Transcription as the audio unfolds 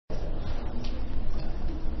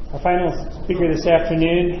Our final speaker this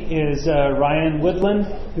afternoon is Ryan Woodland,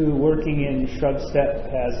 who, working in shrub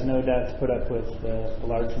steppe, has no doubt to put up with a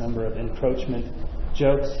large number of encroachment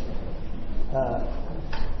jokes.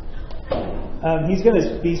 He's going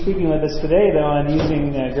to be speaking with us today, though, on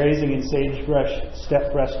using grazing and sagebrush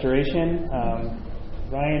steppe restoration.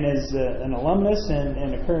 Ryan is an alumnus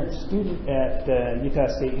and a current student at Utah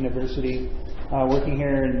State University, working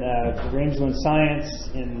here in rangeland science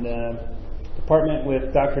in department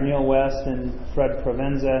with Dr. Neil West and Fred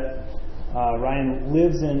Provenza. Ryan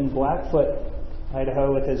lives in Blackfoot,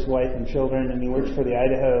 Idaho, with his wife and children, and he works for the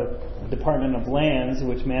Idaho Department of Lands,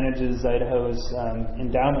 which manages Idaho's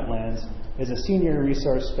endowment lands, as a senior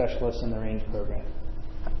resource specialist in the range program.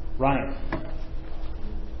 Ryan.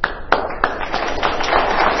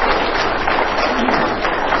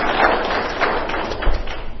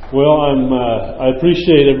 Well, I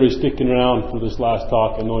appreciate everybody sticking around for this last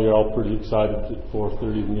talk. I know you're all pretty excited at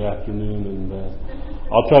 4:30 in the afternoon, and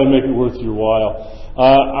I'll try to make it worth your while.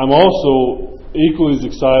 I'm also equally as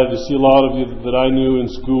excited to see a lot of you that I knew in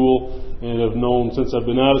school and have known since I've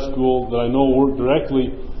been out of school, that I know work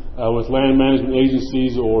directly with land management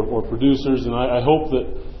agencies or producers, and I hope that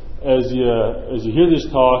as you hear this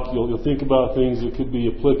talk, you'll think about things that could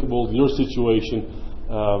be applicable to your situation.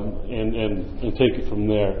 And take it from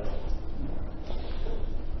there.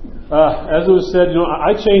 As it was said,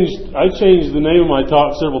 I changed the name of my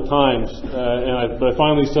talk several times, but I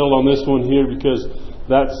finally settled on this one here because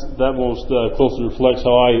that most closely reflects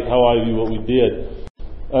how I view what we did.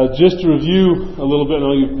 Just to review a little bit,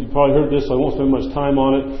 I know you probably heard this, so I won't spend much time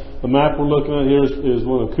on it. The map we're looking at here is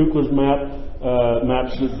one of Kukler's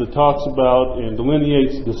maps that talks about and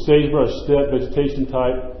delineates the sagebrush steppe vegetation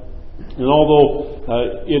type. And although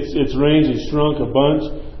its range has shrunk a bunch,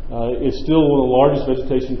 it's still one of the largest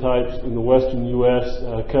vegetation types in the western U.S.,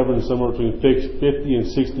 covering somewhere between 50 and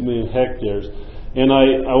 60 million hectares. And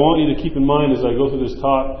I want you to keep in mind as I go through this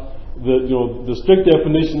talk that the strict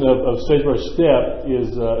definition of sagebrush steppe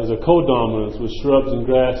is a codominance with shrubs and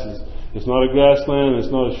grasses. It's not a grassland and it's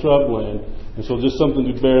not a shrubland. And so just something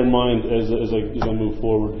to bear in mind as I move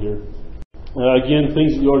forward here. Again,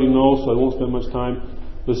 things that you already know, so I won't spend much time.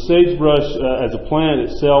 The sagebrush as a plant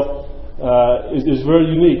itself is very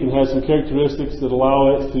unique and has some characteristics that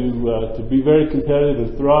allow it to be very competitive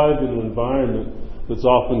and thrive in an environment that's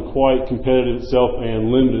often quite competitive itself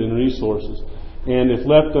and limited in resources. And if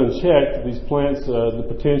left unchecked, these plants,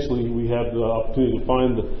 potentially we have the opportunity to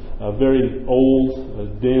find very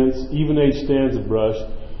old, dense, even-aged stands of brush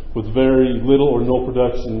with very little or no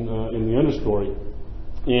production in the understory.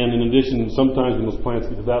 And in addition, sometimes when those plants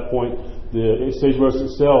get to that point, the sagebrush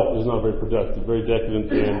itself is not very productive, very decadent,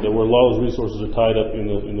 and where a lot of those resources are tied up in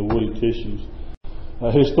the woody tissues.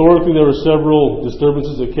 Historically, there were several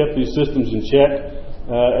disturbances that kept these systems in check.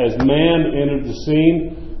 As man entered the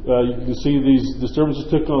scene, you can see these disturbances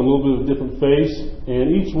took on a little bit of a different face,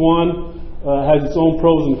 and each one has its own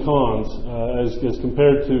pros and cons as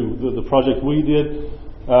compared to the project we did.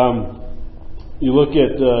 You look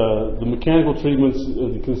at the mechanical treatments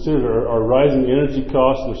considered are rising energy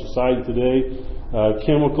costs in our society today.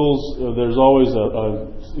 Chemicals, there's always a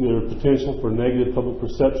potential for negative public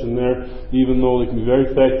perception there, even though they can be very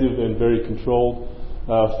effective and very controlled.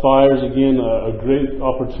 Fires, again, a great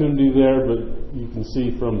opportunity there, but you can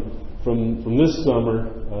see from this summer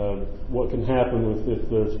what can happen if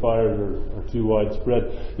those fires are too widespread.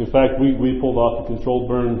 In fact, we pulled off a controlled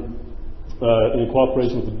burn in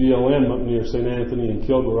cooperation with the BLM up near St. Anthony in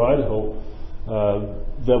Kilgore, Idaho,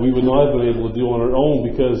 that we would not have been able to do on our own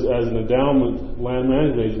because as an endowment land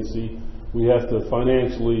management agency, we have to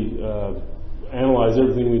financially analyze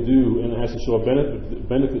everything we do and it has to show a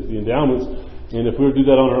benefit to the endowments. And if we were to do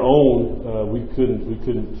that on our own, we couldn't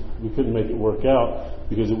make it work out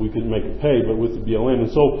because we couldn't make it pay, but with the BLM. And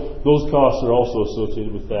so those costs are also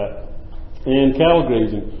associated with that. And cattle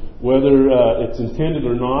grazing, whether it's intended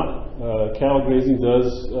or not, cattle grazing does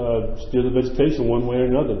steer the vegetation one way or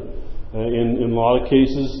another. In a lot of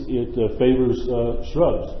cases, it favors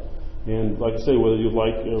shrubs. And like I say, whether you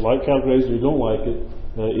like cattle grazing or you don't like it,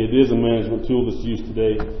 it is a management tool that's used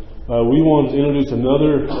today. We wanted to introduce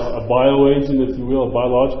another a bioagent, if you will, a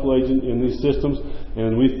biological agent in these systems,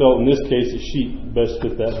 and we felt in this case a sheep best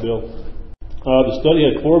fit that bill. The study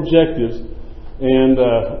had 4 objectives,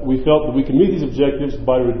 and we felt that we could meet these objectives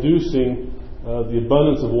by reducing the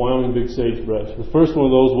abundance of Wyoming big sagebrush. The first one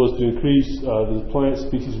of those was to increase the plant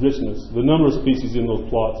species richness, the number of species in those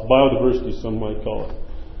plots, biodiversity some might call it.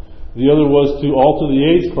 The other was to alter the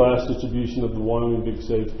age class distribution of the Wyoming big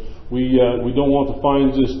sage. We don't want to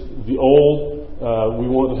find just the old. We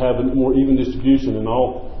want to have a more even distribution, and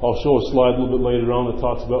I'll I'll show a slide a little bit later on that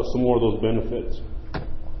talks about some more of those benefits.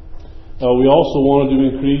 We also wanted to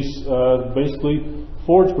increase basically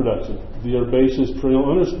forage production, the herbaceous perennial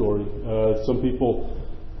understory. Some people,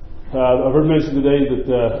 I've heard mentioned today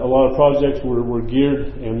that a lot of projects were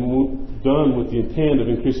geared and done with the intent of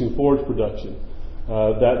increasing forage production.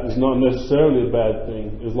 That is not necessarily a bad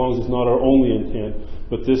thing, as long as it's not our only intent,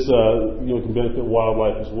 but this can benefit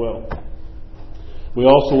wildlife as well. We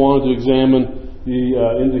also wanted to examine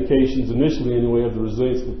the indications initially anyway of the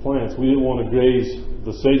resilience of the plants. We didn't want to graze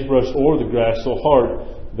the sagebrush or the grass so hard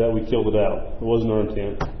that we killed it out. It wasn't our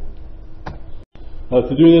intent.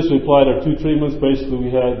 To do this, we applied our 2 treatments. Basically, we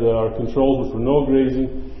had our controls were for no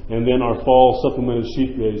grazing, and then our fall supplemented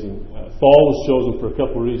sheep grazing. Fall was chosen for a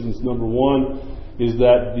couple of reasons. Number one is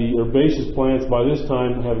that the herbaceous plants by this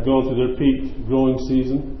time have gone through their peak growing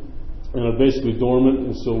season and are basically dormant,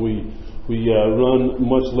 and so we run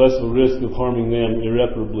much less of a risk of harming them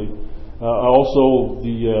irreparably. Also,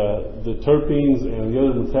 the terpenes and the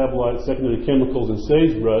other metabolites, secondary chemicals in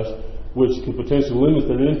sagebrush, which could potentially limit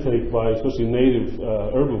their intake by especially native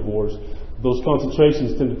herbivores, those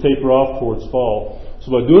concentrations tend to taper off towards fall.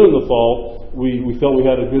 So by doing it in the fall, we felt we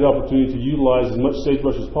had a good opportunity to utilize as much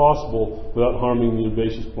sagebrush as possible without harming the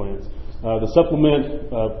herbaceous plants. The supplement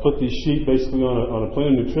put these sheep basically on a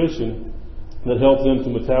plan of nutrition that helps them to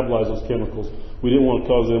metabolize those chemicals. We didn't want to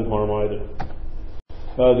cause them harm either.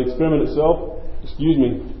 The experiment itself,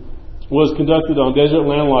 was conducted on desert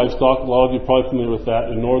land livestock. A lot of you are probably familiar with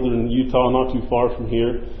that in northern Utah, not too far from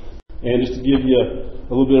here. And just to give you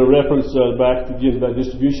a little bit of reference back to give that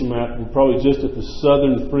distribution map, we're probably just at the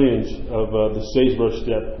southern fringe of the sagebrush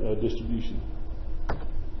steppe distribution.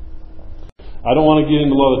 I don't want to get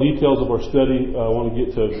into a lot of details of our study. I want to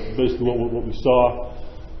get to basically what we saw.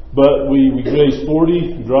 But we grazed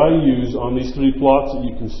 40 dry ewes on these 3 plots that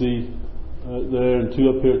you can see there and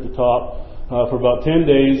 2 up here at the top for about 10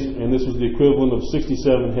 days, and this was the equivalent of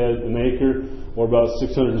 67 head an acre, or about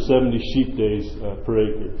 670 sheep days per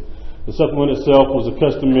acre. The supplement itself was a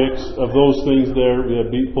custom mix of those things there. We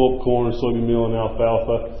had beet pulp, corn, soybean meal, and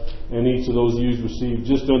alfalfa, and each of those ewes received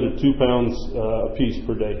just under 2 pounds apiece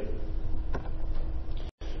per day.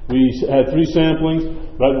 We had 3 samplings,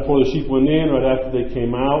 right before the sheep went in, right after they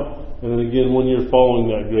came out, and then again 1 year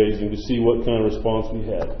following that grazing to see what kind of response we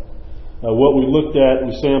had. What we looked at,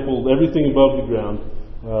 we sampled everything above the ground.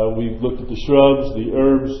 We looked at the shrubs, the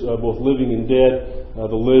herbs, both living and dead,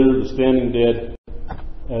 the litter, the standing dead,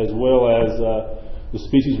 as well as the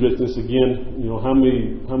species richness. Again, how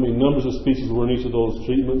many numbers of species were in each of those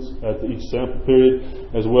treatments at each sample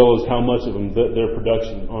period, as well as how much of them, their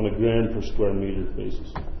production on a gram per square meter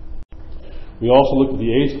basis. We also looked at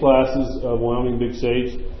the age classes of Wyoming big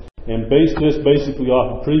sage, and based this basically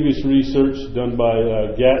off of previous research done by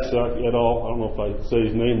Gatsuck et al. I don't know if I say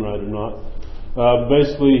his name right or not.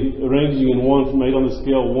 Basically ranging in 1 from 8 on the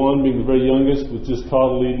scale, 1 being the very youngest with just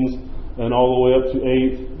cotyledons, and all the way up to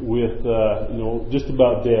 8 with just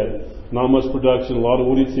about dead. Not much production, a lot of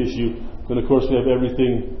woody tissue, and of course we have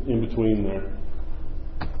everything in between there.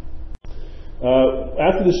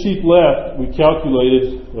 After the sheep left, we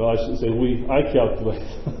calculated, well, I shouldn't say we, I calculated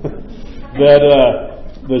that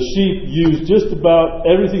the sheep used just about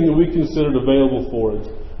everything that we considered available forage,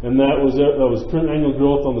 and that was current annual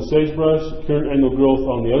growth on the sagebrush, current annual growth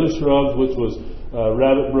on the other shrubs, which was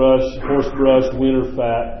rabbit brush, horse brush, winter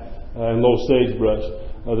fat, and low sagebrush.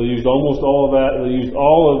 They used almost all of that. They used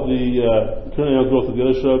all of the current annual growth of the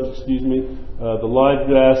other shrubs, the live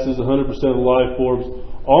grasses, 100% of the live forbs,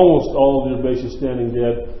 almost all of the herbaceous standing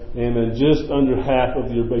dead, and then just under half of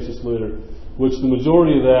the herbaceous litter, which the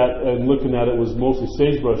majority of that, and looking at it, was mostly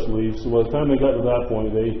sagebrush leaves. So by the time they got to that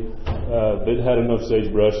point, they'd had enough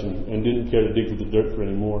sagebrush and didn't care to dig through the dirt for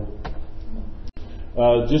any more.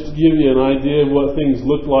 Just to give you an idea of what things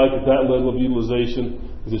look like at that level of utilization,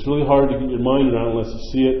 because it's really hard to get your mind around unless you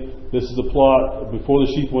see it. This is a plot before the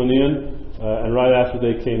sheep went in and right after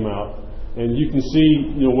they came out. And you can see,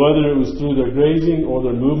 whether it was through their grazing or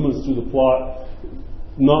their movements through the plot,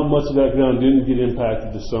 not much of that ground didn't get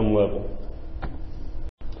impacted to some level.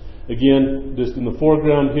 Again, just in the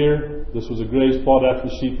foreground here, this was a grazed plot after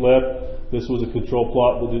the sheep left. This was a control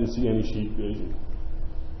plot that didn't see any sheep grazing.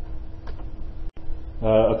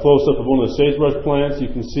 A close-up of one of the sagebrush plants, you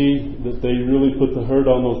can see that they really put the hurt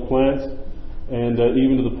on those plants, and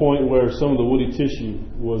even to the point where some of the woody tissue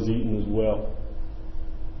was eaten as well.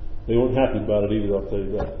 They weren't happy about it either, I'll tell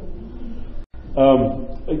you that.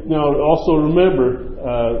 Now, also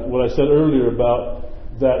remember what I said earlier about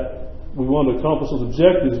that we want to accomplish those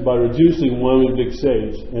objectives by reducing Wyoming big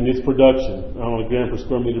sage and its production on a gram per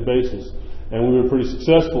square meter basis. And we were pretty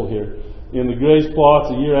successful here. In the grazed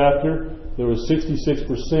plots a year after, there was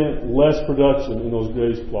 66% less production in those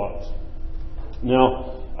grazed plots.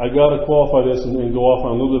 Now, I got to qualify this and go off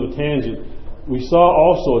on a little bit of a tangent. We saw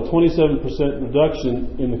also a 27%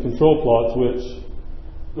 reduction in the control plots, which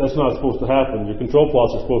that's not supposed to happen. Your control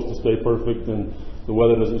plots are supposed to stay perfect and the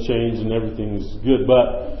weather doesn't change and everything is good.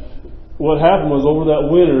 But what happened was over that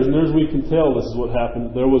winter, as near as we can tell, this is what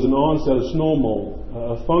happened. There was an onset of snow mold,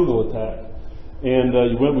 a fungal attack. And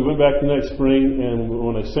we went back the next spring, and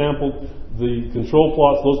when I sampled the control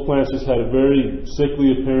plots, those plants just had a very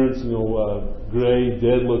sickly appearance, gray,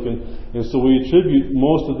 dead looking. And so we attribute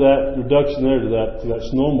most of that reduction there to that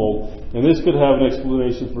snow mold. And this could have an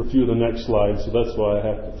explanation for a few of the next slides, so that's why I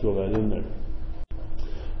have to throw that in there.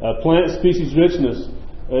 Plant species richness.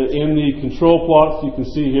 In the control plots, you can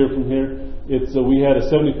see here from here, we had a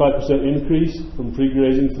 75% increase from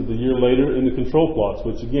pre-grazing to the year later in the control plots,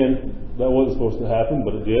 which again, that wasn't supposed to happen,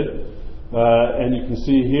 but it did. And you can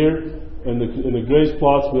see here, in the grazed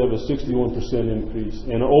plots, we have a 61% increase.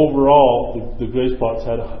 And overall, the grazed plots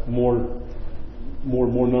had more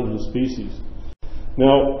numbers of species.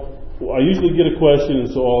 Now, I usually get a question, and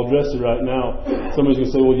so I'll address it right now. Somebody's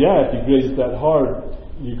going to say, well, yeah, if you graze it that hard,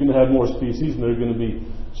 you're going to have more species, and they're going to be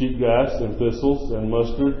cheatgrass and thistles and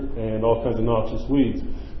mustard and all kinds of noxious weeds.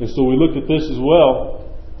 And so we looked at this as well.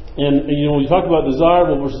 And when you talk about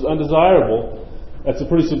desirable versus undesirable, that's a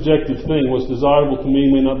pretty subjective thing. What's desirable to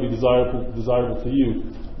me may not be desirable to you.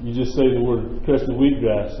 You just say the word crested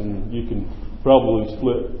wheatgrass, and you can probably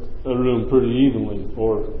split a room pretty evenly,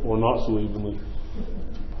 or not so evenly.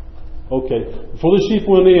 Okay, before the sheep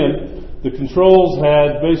went in, the controls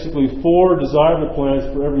had basically 4 desirable plants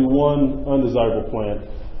for every 1 undesirable plant.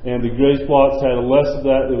 And the grazed plots had less of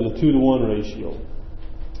that. It was a 2-to-1 ratio.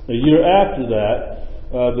 A year after that,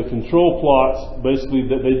 the control plots, basically,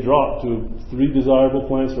 they dropped to 3 desirable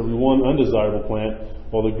plants for every 1 undesirable plant,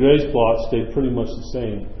 while the grazed plots stayed pretty much the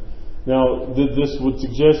same. Now, this would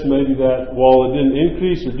suggest maybe that while it didn't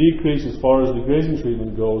increase or decrease as far as the grazing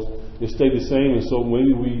treatment goes, it stayed the same, and so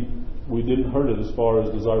maybe we didn't hurt it as far as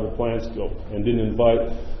desirable plants go, and didn't invite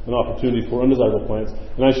an opportunity for undesirable plants.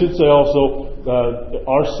 And I should say also,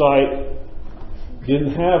 our site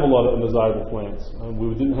didn't have a lot of undesirable plants.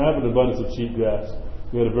 We didn't have an abundance of cheatgrass.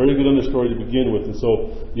 We had a very good understory to begin with, and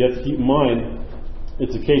so you have to keep in mind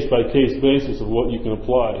it's a case-by-case basis of what you can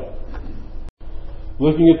apply.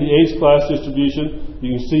 Looking at the age class distribution,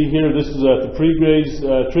 you can see here this is the pre-graze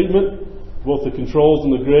treatment. Both the controls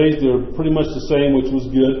and the grazed, they were pretty much the same, which was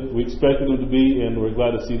good. We expected them to be, and we're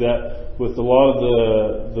glad to see that. With a lot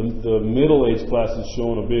of the middle age classes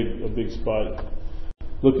showing a big spike.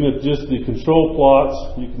 Looking at just the control plots,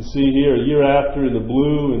 you can see here a year after in the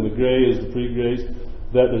blue and the gray is the pre-grazed,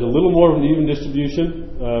 that there's a little more of an even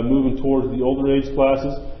distribution moving towards the older age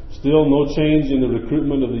classes. Still no change in the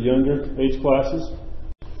recruitment of the younger age classes.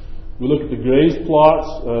 We look at the grazed plots,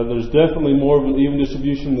 there's definitely more of an even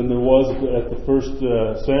distribution than there was at the first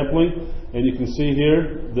sampling. And you can see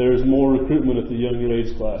here, there's more recruitment at the younger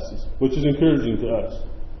age classes, which is encouraging to us.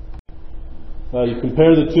 You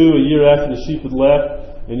compare the two a year after the sheep had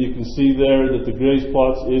left, and you can see there that the grazed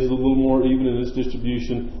plots is a little more even in its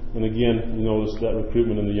distribution. And again, you notice that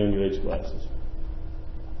recruitment in the younger age classes.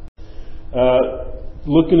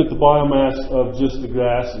 Looking at the biomass of just the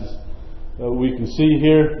grasses, we can see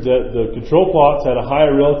here that the control plots had a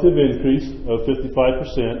higher relative increase of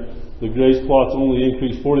 55%. The grazed plots only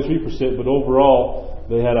increased 43%, but overall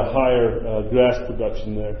they had a higher grass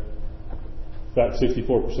production there. In fact,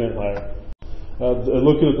 64% higher.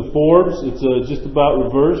 Looking at the forbs, it's just about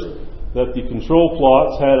reversed, that the control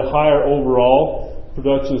plots had a higher overall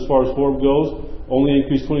production as far as forb goes, only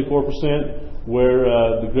increased 24%, where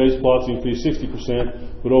the grazed plots increased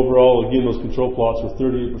 60%. But overall, again, those control plots were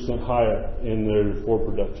 38% higher in their forb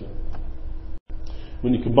production.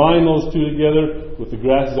 When you combine those two together with the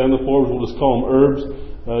grasses and the forbs, we'll just call them herbs,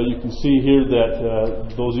 you can see here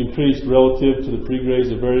that those increased relative to the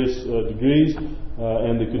pre-graze at various degrees,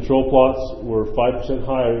 and the control plots were 5%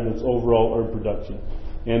 higher in its overall herb production.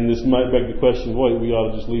 And this might beg the question, boy, we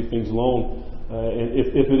ought to just leave things alone. And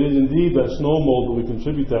if it is indeed that snow mold that we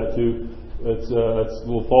contribute that to, it's a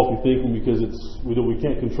little faulty thinking, because we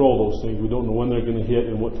can't control those things. We don't know when they're going to hit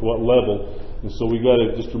and to what level. And so we got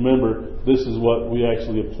to just remember this is what we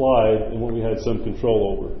actually applied and what we had some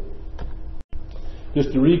control over.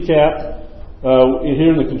 Just to recap,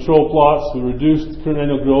 here in the control plots, we reduced current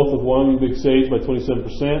annual growth of Wyoming big sage by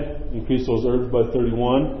 27%, increased those herbs by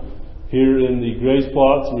 31%. Here in the grazed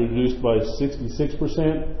plots, we reduced by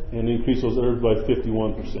 66% and increased those herbs by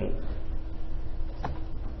 51%.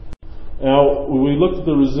 Now, when we looked at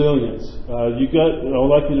the resilience, I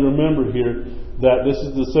would like you to remember here that this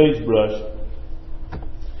is the sagebrush,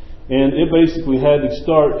 and it basically had to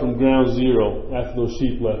start from ground zero after those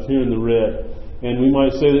sheep left, here in the red. And we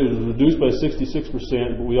might say that it was reduced by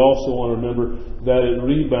 66%, but we also want to remember that it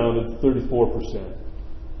rebounded 34%.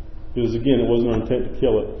 Because again, it wasn't our intent to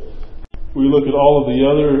kill it. We look at all of the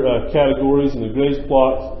other categories in the graze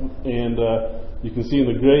plot, and you can see in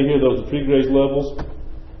the gray here, those are pre-graze levels.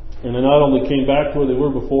 And they not only came back to where they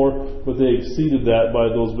were before, but they exceeded that by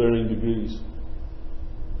those varying degrees.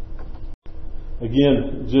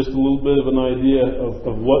 Again, just a little bit of an idea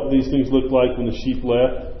of what these things looked like when the sheep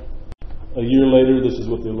left. A year later, this is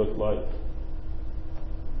what they looked like.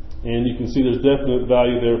 And you can see there's definite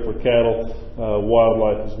value there for cattle,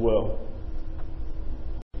 wildlife as well.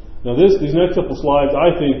 Now these next couple slides,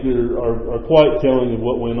 I think, are quite telling of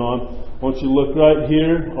what went on. I want you to look right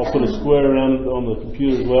here. I'll put a square around it on the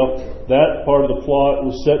computer as well. That part of the plot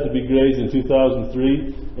was set to be grazed in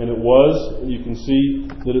 2003, and it was. You can see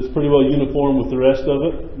that it's pretty well uniform with the rest of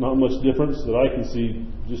it. Not much difference that I can see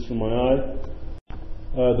just from my eye.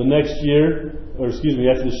 The next year,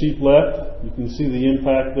 after the sheep left, you can see the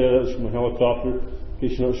impact there. That was from a helicopter. In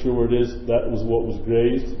case you're not sure where it is, that was what was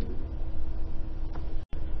grazed.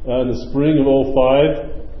 In the spring of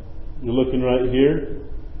 05, you're looking right here.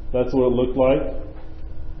 That's what it looked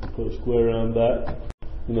like. Put a square around that.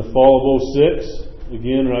 In the fall of 06,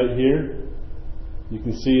 again right here, you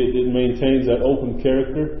can see it maintains that open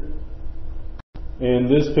character. And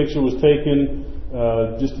this picture was taken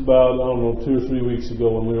just about, 2 or 3 weeks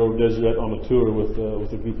ago when we were over Deseret on a tour with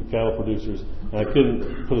a group of cattle producers. And I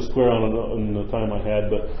couldn't put a square on it in the time I had,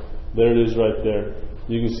 but there it is right there.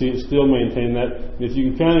 You can see it still maintained that. If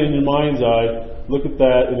you can kind of in your mind's eye look at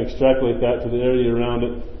that and extrapolate that to the area around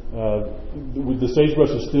it, the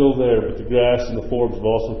sagebrush is still there, but the grass and the forbs have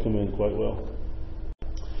also come in quite well.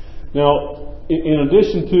 Now, in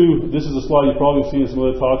addition to, this is a slide you've probably seen in some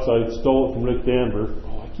other talks. I stole it from Rick Danver.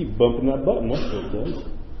 Oh, I keep bumping that button. That's what it does.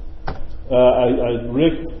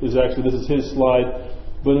 Rick is actually, this is his slide.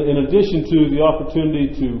 But in addition to the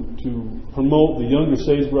opportunity to promote the younger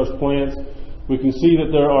sagebrush plants, we can see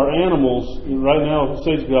that there are animals, right now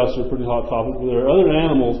sage grouse are a pretty hot topic, but there are other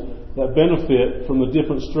animals that benefit from the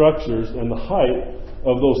different structures and the height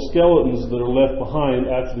of those skeletons that are left behind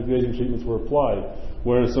after the grazing treatments were applied.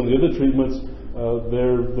 Whereas some of the other treatments,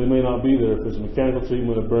 they may not be there. If there's a mechanical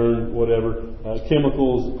treatment, a burn, whatever.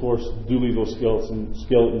 Chemicals, of course, do leave those skeletons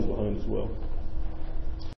behind as well.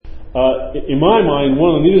 In my mind,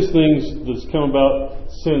 one of the neatest things that's come about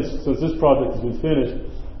since this project has been finished,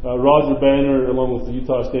 Roger Banner, along with the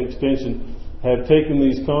Utah State Extension, have taken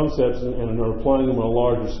these concepts and are applying them on a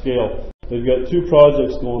larger scale. They've got 2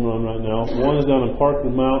 projects going on right now. One is down in Parker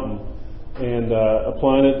Mountain, and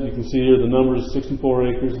applying it, you can see here the numbers,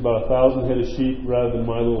 64 acres, about 1,000 head of sheep rather than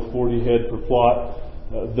my little 40 head per plot.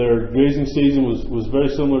 Their grazing season was very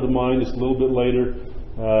similar to mine, just a little bit later,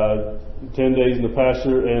 10 days in the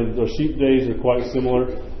pasture, and their sheep days are quite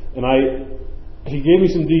similar. And he gave me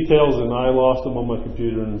some details, and I lost them on my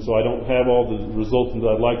computer, and so I don't have all the results that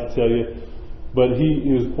I'd like to tell you. But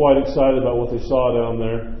he was quite excited about what they saw down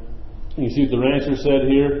there. You see what the rancher said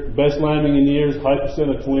here: best lambing in years, high percent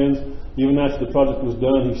of twins. Even after the project was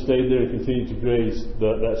done, he stayed there and continued to graze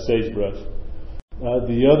that sagebrush.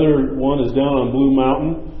 The other one is down on Blue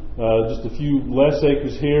Mountain, just a few less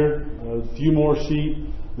acres here, a few more sheep,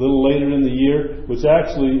 a little later in the year, which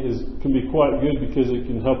actually can be quite good because it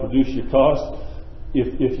can help reduce your cost.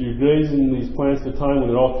 If you're grazing these plants at a time when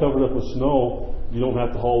they're all covered up with snow, you don't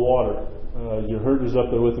have to haul water. Your herder's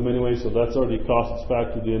up there with them anyway, so that's already a cost that's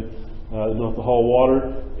factored in. You don't have to haul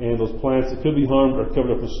water, and those plants that could be harmed are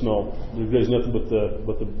covered up with snow. They graze nothing but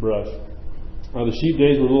the brush. The sheep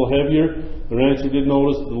days were a little heavier. The rancher did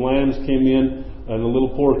notice the lambs came in a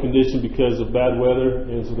little poor condition because of bad weather,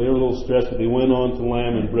 and so they were a little stressed, but they went on to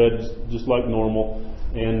lamb and bred just like normal,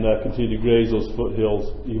 and continue to graze those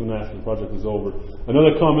foothills even after the project was over.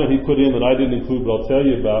 Another comment he put in that I didn't include, but I'll tell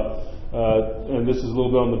you about, and this is a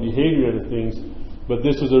little bit on the behavior end of things, but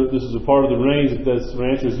this is a part of the range that this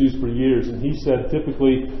rancher has used for years, and he said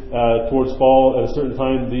typically towards fall at a certain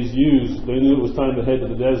time, these ewes, they knew it was time to head to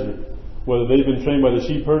the desert. Whether they've been trained by the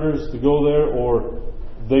sheep herders to go there, or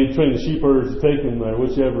they trained the sheep herders to take them there,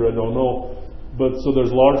 whichever, I don't know. But so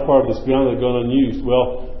there's a large part of this ground that gone unused.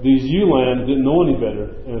 Well, these ewe lambs didn't know any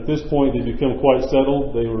better, and at this point they become quite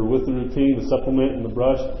settled. They were with the routine, the supplement, and the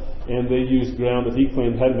brush, and they used ground that he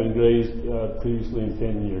claimed hadn't been grazed previously in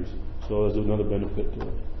 10 years. So there's another benefit to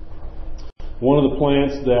it. One of the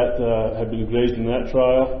plants that had been grazed in that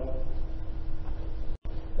trial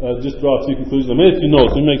just draw 2 conclusions. I made a few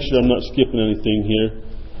notes. Let me make sure I'm not skipping anything here.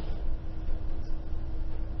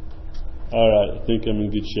 All right, I think I'm in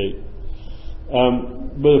good shape.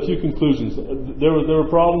 But a few conclusions. There were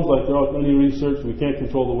problems like there are with any research. We can't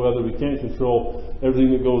control the weather. We can't control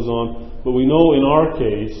everything that goes on. But we know in our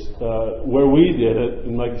case, where we did it,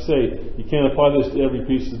 and like I say, you can't apply this to every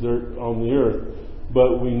piece of dirt on the earth,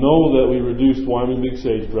 but we know that we reduced Wyoming big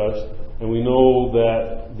sagebrush, and we know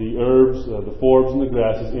that the herbs, the forbs, and the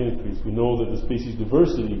grasses increased. We know that the species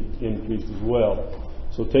diversity increased as well.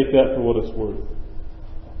 So take that for what it's worth.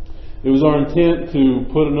 It was our intent to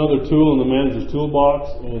put another tool in the manager's toolbox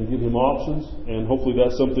and give him options, and hopefully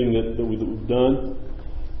that's something that we've done.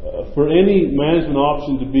 For any management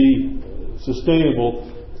option to be sustainable,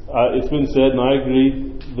 it's been said, and I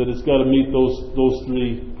agree, that it's got to meet those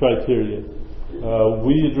 3 criteria.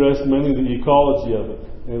 We address mainly the ecology of it,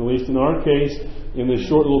 and at least in our case, in this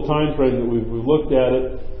short little time frame that we've looked at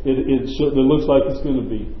it, it looks like it's going to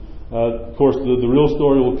be. Of course, the real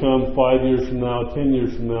story will come 5 years from now, 10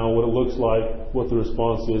 years from now, what it looks like, what the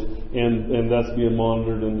response is, and that's being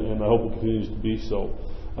monitored, and I hope it continues to be so.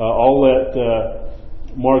 I'll let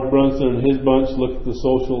Mark Brunson and his bunch look at the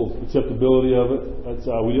social acceptability of it.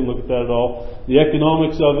 We didn't look at that at all. The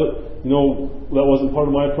economics of it, that wasn't part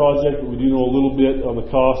of my project, but we do know a little bit on the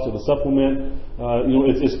cost of the supplement.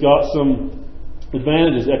 It's got some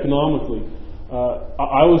advantages economically.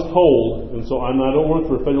 I was told, and so I don't work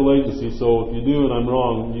for a federal agency, so if you do and I'm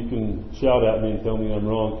wrong, you can shout at me and tell me I'm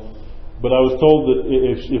wrong. But I was told that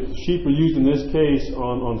if sheep are used in this case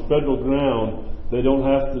on federal ground, they don't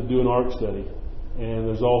have to do an ARC study. And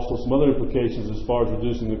there's also some other implications as far as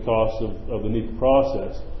reducing the cost of the NEPA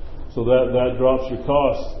process. So that drops your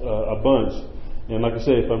costs a bunch. And like I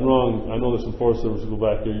say, if I'm wrong, I know there's some Forest Service who go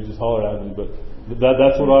back there, you just holler at me, but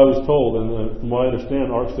that's what I was told, and from what I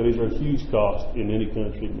understand, ARC studies are a huge cost in any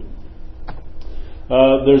kind of treatment.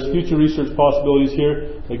 There's future research possibilities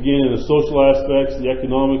here. Again, in the social aspects, the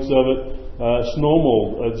economics of it. Snow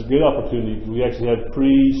mold, it's a great opportunity. We actually have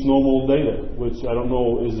pre-snow mold data, which I don't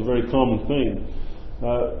know is a very common thing.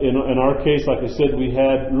 In our case, like I said, we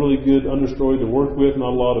had really good understory to work with,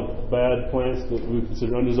 not a lot of bad plants that we would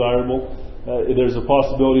consider undesirable. There's a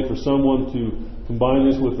possibility for someone to combine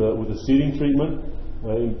this with a seeding treatment,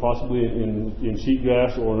 possibly in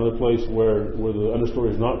sheepgrass or another place where the understory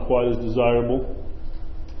is not quite as desirable.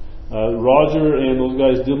 Roger and those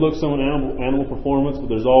guys did look some at animal performance, but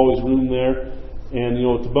there's always room there. And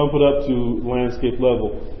to bump it up to landscape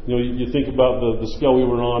level, you think about the scale we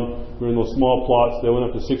were on. We were in those small plots. They went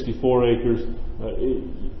up to 64 acres.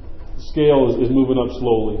 Scale is moving up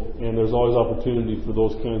slowly, and there's always opportunity for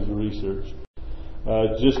those kinds of research.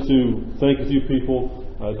 Just to thank a few people,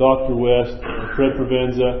 Dr. West, Fred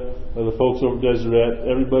Provenza, the folks over at Deseret,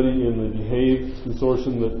 everybody in the Behave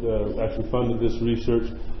Consortium that actually funded this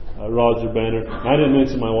research, Roger Banner. I didn't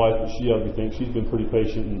mention my wife, but she ought to be thanked. She's been pretty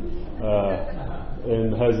patient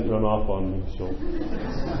and hasn't run off on me. So,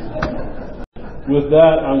 with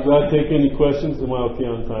that, I'm glad to take any questions. Am I okay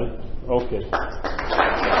on time? Okay.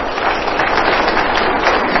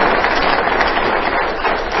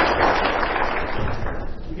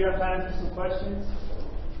 You have time for some questions?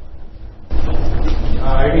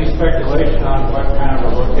 Any speculation on what kind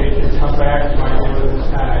of a location comeback might be with this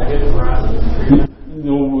kind of hit around the treatment?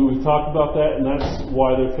 We've talked about that, and that's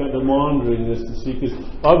why they're monitoring this to see, because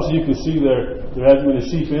obviously you can see there hasn't been a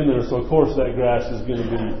sheep in there, so of course that grass is going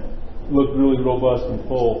to look really robust and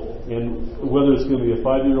full. And whether it's going to be a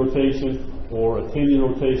 5-year rotation or a 10-year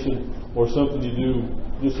rotation or something you do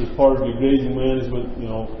just as part of your grazing management,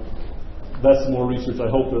 that's more research I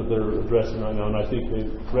hope that they're addressing right now, and I think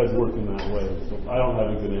Fred's working that way. So I don't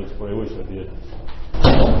have a good answer for you. I wish I did.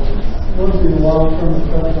 What would be the long-term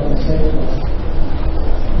effect on sagebrush?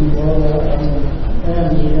 And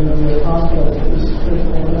is there going to be a conflict with this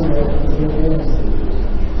critical mineral for the organism?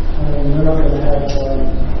 We're not going to have,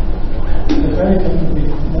 if anything, to be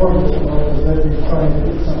more useful because they'd be trying to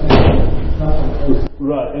do something not.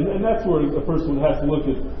 Right, and that's where a person would have to look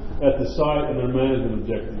at the site and their management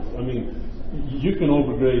objectives. I mean, you can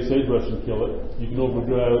overgraze sagebrush and kill it. You can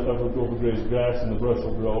overgraze grass and the brush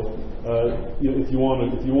will grow. If you want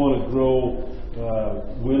to grow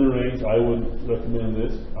winter range, I would recommend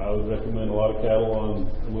this. I would recommend a lot of cattle on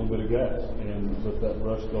a little bit of grass and let that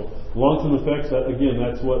brush go. Long-term effects,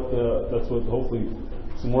 that's what hopefully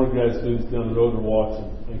some more grad students down the road are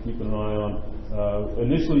watching and keeping an eye on.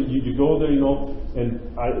 Initially, you go there, and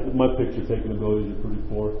my picture taking abilities are pretty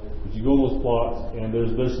poor. But you go to those plots, and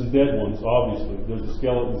there's some dead ones. Obviously, there's the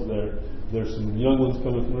skeletons there. There's some young ones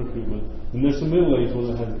coming from recruitment, and there's some middle-aged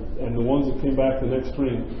ones that had, and the ones that came back the next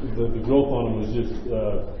spring, the growth on them was just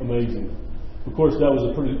amazing. Of course, that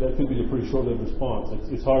could be a pretty short-lived response.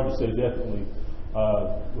 It's hard to say definitely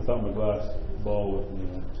without my glass ball with me.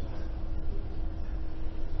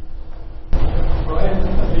 Brian,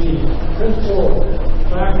 the principal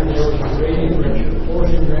factor there was the grading pressure,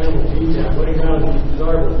 forcing granule feed down, putting down the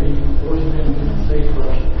desirable feed, forcing them to the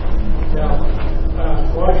sagebrush. Now,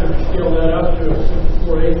 Roger scaled that up to a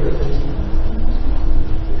 64 acre.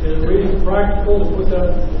 Is it really practical to put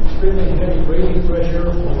that extremely heavy grading pressure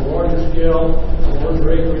on a larger scale, on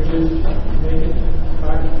larger acreages, to make it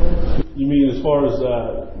practical? You mean as far as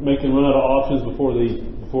making run out of options before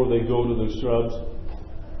they go to the shrubs?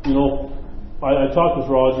 You know, I talked with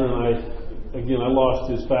Roger, and I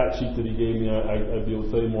lost his fact sheet that he gave me. I'd be able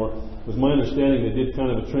to tell you more. It was my understanding they did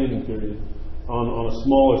kind of a training period on a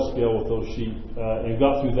smaller scale with those sheep, and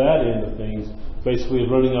got through that end of things, basically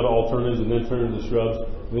running out of alternatives and then turning to shrubs.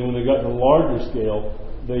 And then when they got to a larger scale,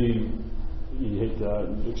 you hate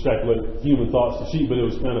to extrapolate human thoughts to sheep, but it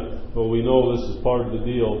was kind of, well, we know this is part of the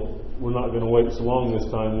deal. We're not going to wait so long this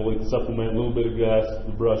time. We'll supplement a little bit of grass,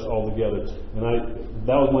 the brush all together. And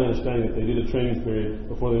that was my understanding, that they did a training period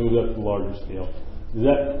before they moved up to the larger scale. Does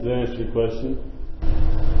that answer your question?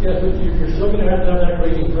 Yes, but you're still going to have that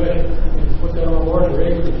grading pressure. You can put that on larger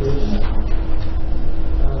acreages.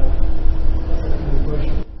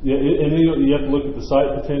 Yeah, and you have to look at the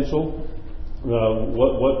site potential.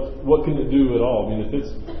 What can it do at all? I mean, if it's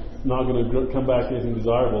not going to come back anything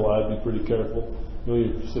desirable, I'd be pretty careful. You know,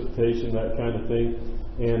 your precipitation, that kind of thing,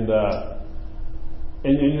 and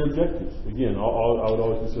your objectives. Again, I would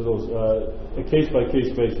always consider those a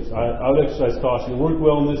case-by-case basis. I would exercise caution. It worked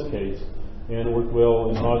well in this case, and it worked well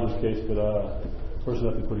in Roger's case, but person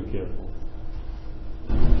has to be pretty careful.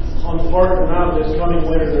 On the part of the mountain, this coming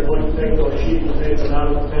winter, they're going to take those sheep and take them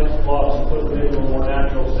out of the fence plots and put them into a more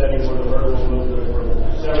natural setting where the herd will move them from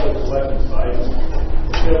several selected sites.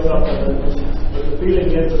 It feels up, but the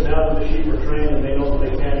feeling is that now that the sheep are trained and they know that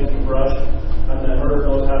they can't eat the brush, and the herd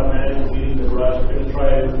knows how to manage eating the brush, we're going to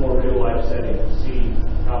try it in a more real-life setting to see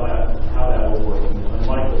how that will work. And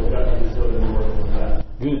Michael's got to be still going to work with that.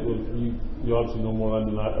 Good. Well, you obviously know more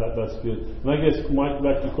than that. That's good. And I guess, Mike,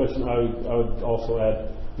 back to your question, I would also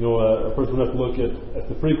add, you know, a person would have to look at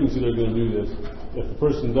the frequency they're going to do this. If the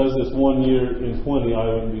person does this 1 year in 20, I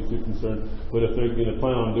wouldn't be too concerned. But if they're going to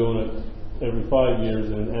plan on doing it every 5 years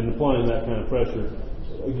and applying that kind of pressure,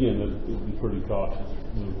 again, it'd be pretty cautious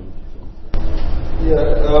moving.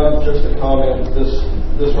 Yeah, just a comment.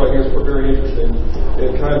 This right here is very interesting.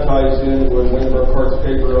 It kind of ties in with Wayne Burkhart's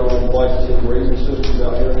paper on licensing grazing systems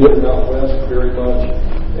out here in the Mountain West very much,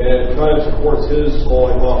 and it kind of supports his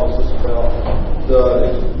whole hypothesis about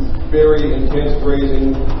the very intense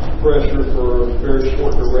grazing pressure for a very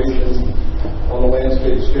short duration on the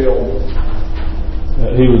landscape scale.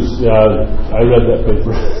 He was. I read that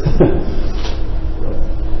paper.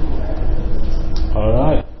 All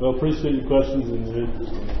right. Well, appreciate your questions and your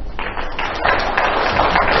interest.